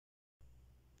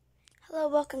Hello,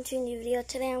 welcome to a new video.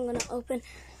 Today I'm going to open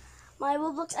my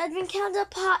Roblox Advent Calendar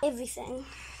part everything.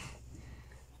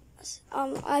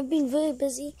 I've been very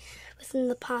busy within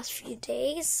the past few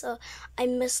days, so I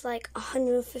missed like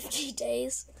 150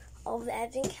 days of the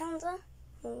Advent Calendar.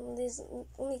 There's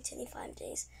only 25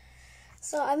 days.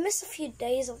 So I missed a few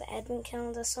days of the Advent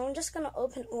Calendar, so I'm just going to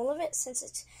open all of it since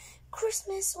it's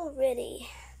Christmas already.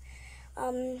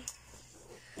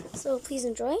 So please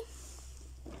enjoy.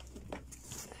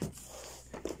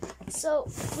 So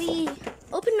we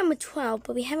opened number 12,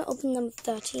 but we haven't opened number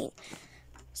 13.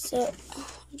 So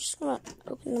I'm just gonna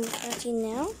open number 13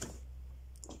 now.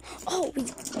 Oh, we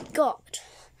got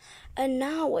a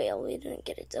narwhal. We didn't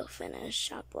get a dolphin, as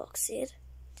Sharkbox said.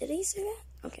 Did he say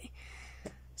that? Okay.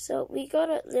 So we got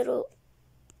a little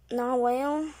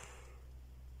narwhal.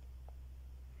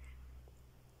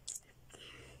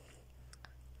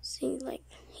 See, like,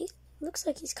 he looks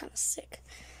like he's kind of sick.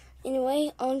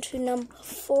 Anyway, on to number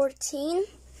 14.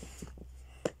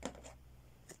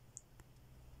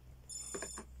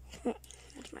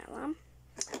 That's my alarm.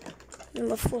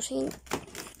 Number 14.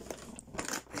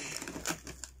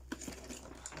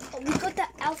 Oh, we got the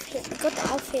elf head. We got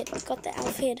the elf head. We got the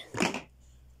elf head.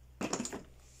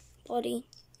 Body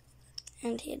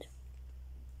and head.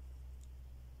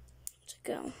 To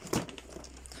go.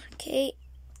 Okay.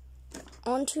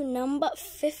 On to number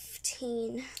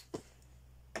 15.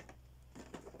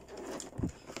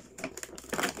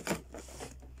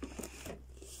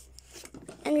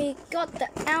 And we got the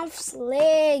elf's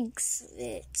legs.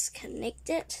 It's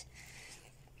connected.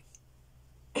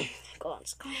 God,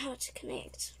 it's quite hard to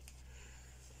connect.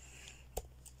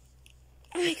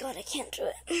 Oh my god, I can't do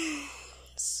it.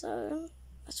 So,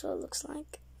 that's what it looks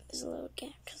like. There's a little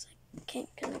gap because I can't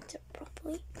connect it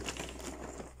properly.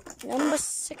 Number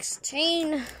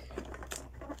 16.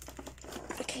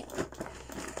 Okay.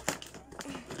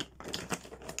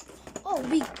 Oh,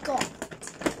 we got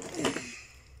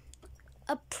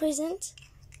a present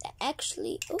that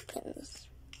actually opens.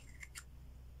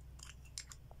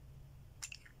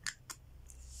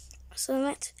 So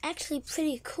that's actually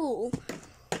pretty cool.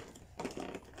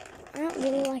 I don't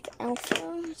really like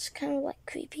alpha. It's kind of like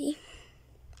creepy.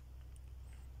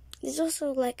 There's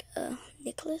also like a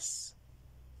necklace.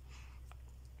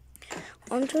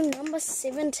 On to number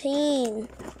 17.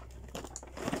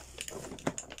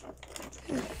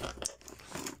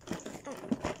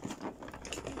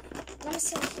 Number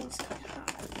 17 is kind of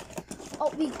hard.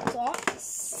 Oh, we got a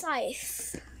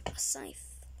scythe. A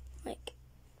scythe. Like,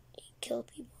 you kill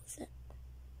people with it.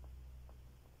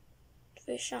 It's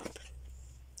very sharp.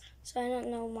 So I don't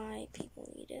know why people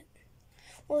need it.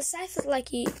 Well, a scythe is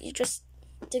like you just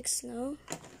dig snow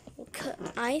or cut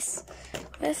ice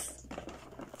with.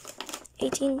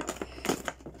 18.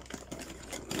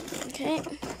 Okay.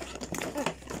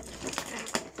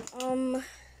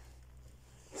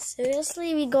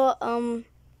 Seriously, we got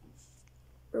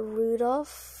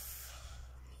Rudolph.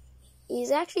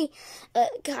 He's actually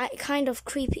kind of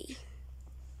creepy.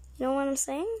 You know what I'm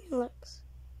saying? He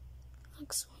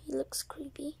looks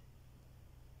creepy.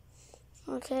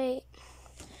 Okay.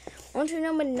 On to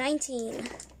number 19.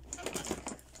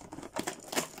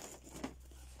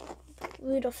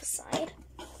 Rudolph aside.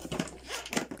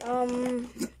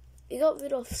 We got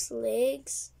Rudolph's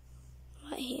legs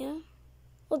right here.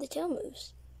 Oh, the tail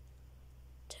moves.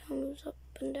 Tail moves up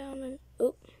and down and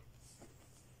oh,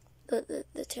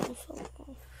 the tail fell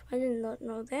off. I did not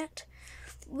know that.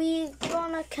 We're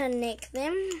gonna connect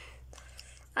them.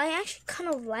 I actually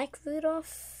kind of like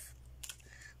Rudolph.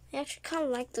 I actually kind of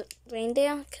like the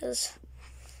reindeer because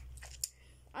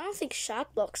I don't think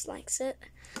Sharkbox likes it.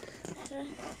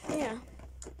 Yeah.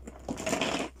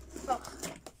 Oh.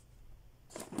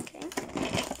 Okay.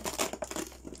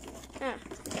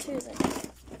 Two things.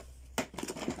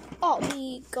 Oh,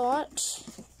 we got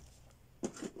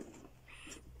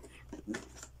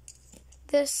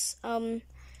this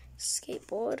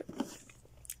skateboard.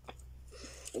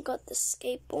 We got this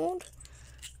skateboard.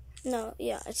 No,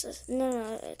 yeah, it's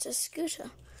a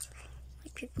scooter.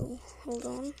 Like people hold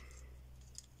on.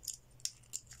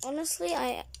 Honestly,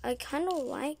 I kind of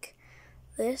like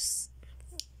this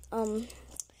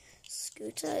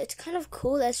scooter. It's kind of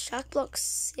cool. As Sharkbox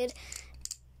said,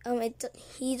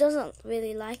 he doesn't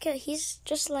really like it. He's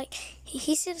just like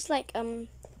he says like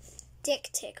deck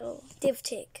tech or dev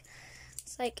tech.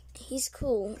 It's like he's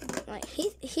cool. Like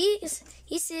he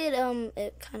said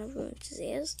it kind of ruined his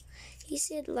ears. He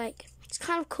said like it's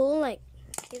kind of cool like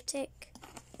dev tech.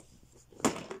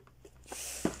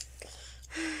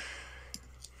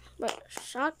 But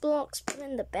Sharkbox put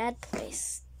in the bad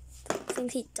place.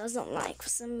 Things he doesn't like for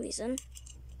some reason.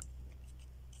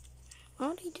 Why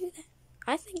would he do that?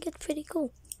 I think it's pretty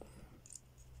cool.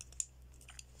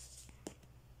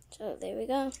 So there we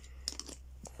go.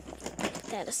 Put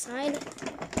that aside.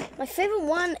 My favorite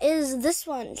one is this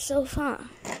one so far.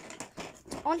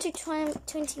 On to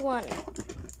 21.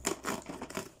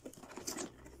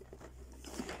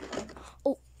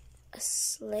 Oh, a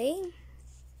sleigh.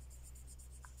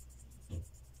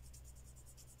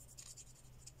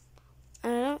 I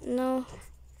don't know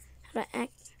how to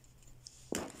act.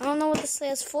 I don't know what the sleigh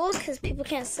is for because people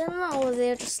can't sit on it or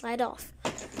they'll just slide off.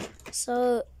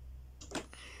 So,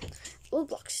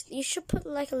 Roblox, you should put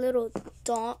like a little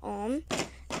dot on,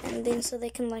 and then so they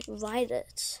can like ride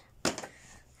it.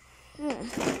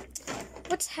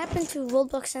 What's happened to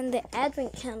Roblox and the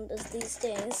advent calendars these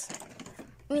days?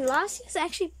 I mean, last year's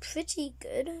actually pretty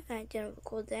good. I didn't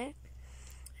record that.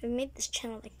 I made this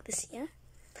channel like this year,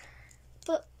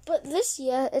 but this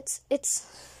year it's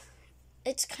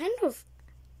kind of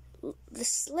the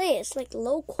sleigh. It's like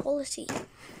low quality.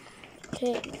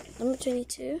 Okay, number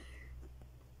 22.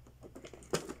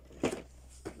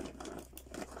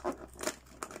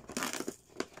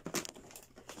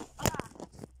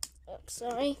 Oops,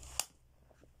 sorry.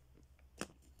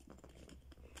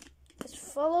 Just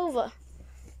fall over.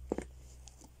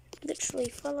 Literally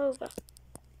fell over.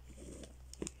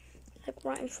 Like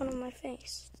right in front of my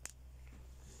face.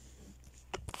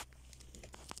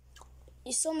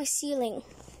 You saw my ceiling.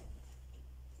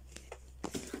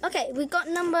 Okay, we got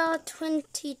number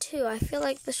 22. I feel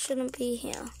like this shouldn't be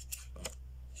here.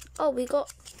 Oh, we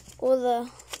got all the...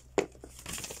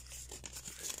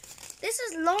 This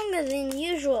is longer than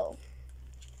usual.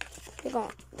 We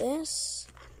got this.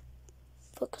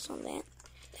 Focus on that.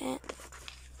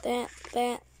 That.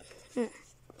 The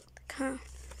car.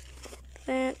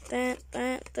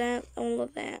 That. All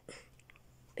of that.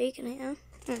 Bacon here.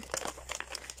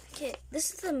 Okay,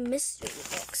 this is the mystery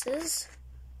boxes.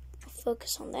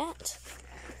 Focus on that.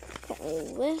 Got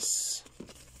all this.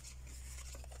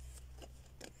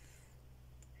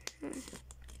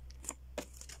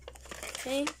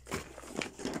 Okay.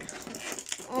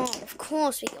 Oh, of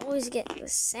course, we always get the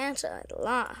Santa at the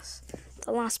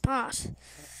last part.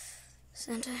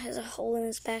 Santa has a hole in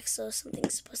his back, so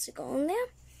something's supposed to go in there.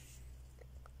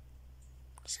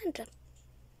 Santa.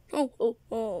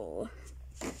 Oh.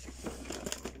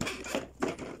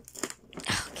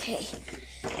 Okay.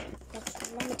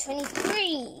 Number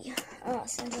 23. Oh,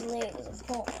 Santa's legs, of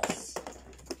course.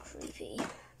 Creepy.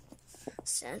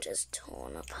 Santa's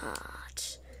torn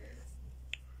apart.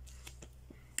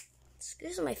 This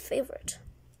is my favorite.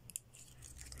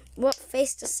 What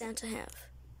face does Santa have?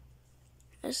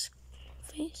 This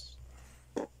face?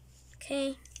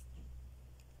 Okay.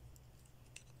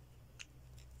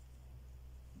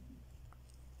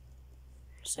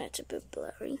 So it's a bit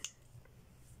blurry.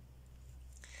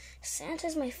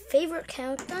 Santa's my favorite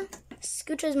character.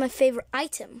 Scooter is my favorite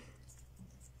item.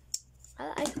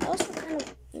 I also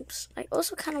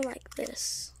kind of like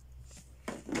this.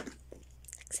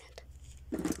 Like Santa.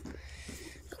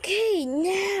 Okay,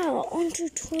 now on to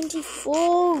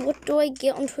 24. What do I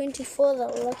get on 24? The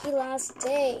lucky last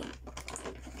day.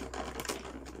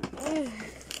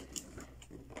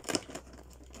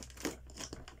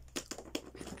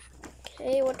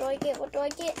 Okay, what do I get?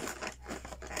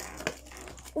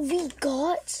 We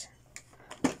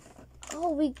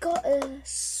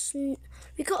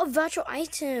got a virtual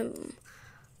item.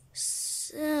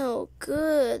 So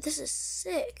good. This is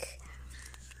sick.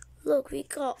 Look, we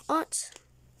got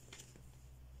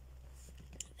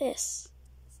this.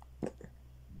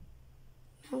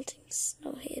 Mounting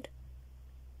snowhead.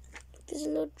 There's a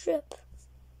little drip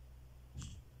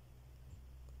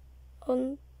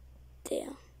on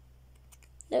there.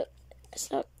 No,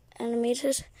 it's not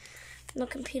animated. Not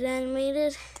computer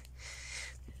animated.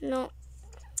 No,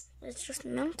 it's just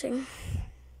mounting.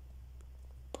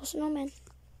 Poor snowman.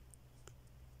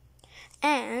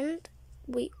 And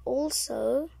we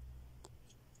also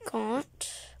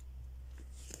got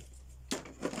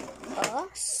a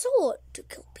sword to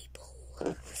kill people.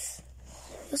 We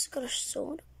also got a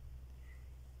sword.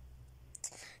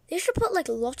 They should put like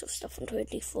a lot of stuff on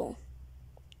 24.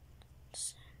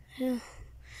 So, yeah.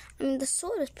 I mean, the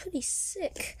sword is pretty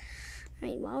sick. I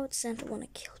mean, why would Santa want to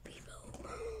kill people?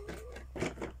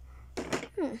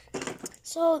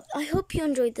 So, I hope you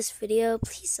enjoyed this video.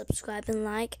 Please subscribe and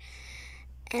like.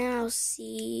 And I'll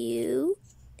see you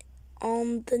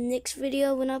on the next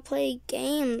video when I play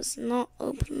games, not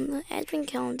open the advent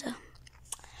calendar.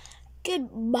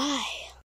 Goodbye.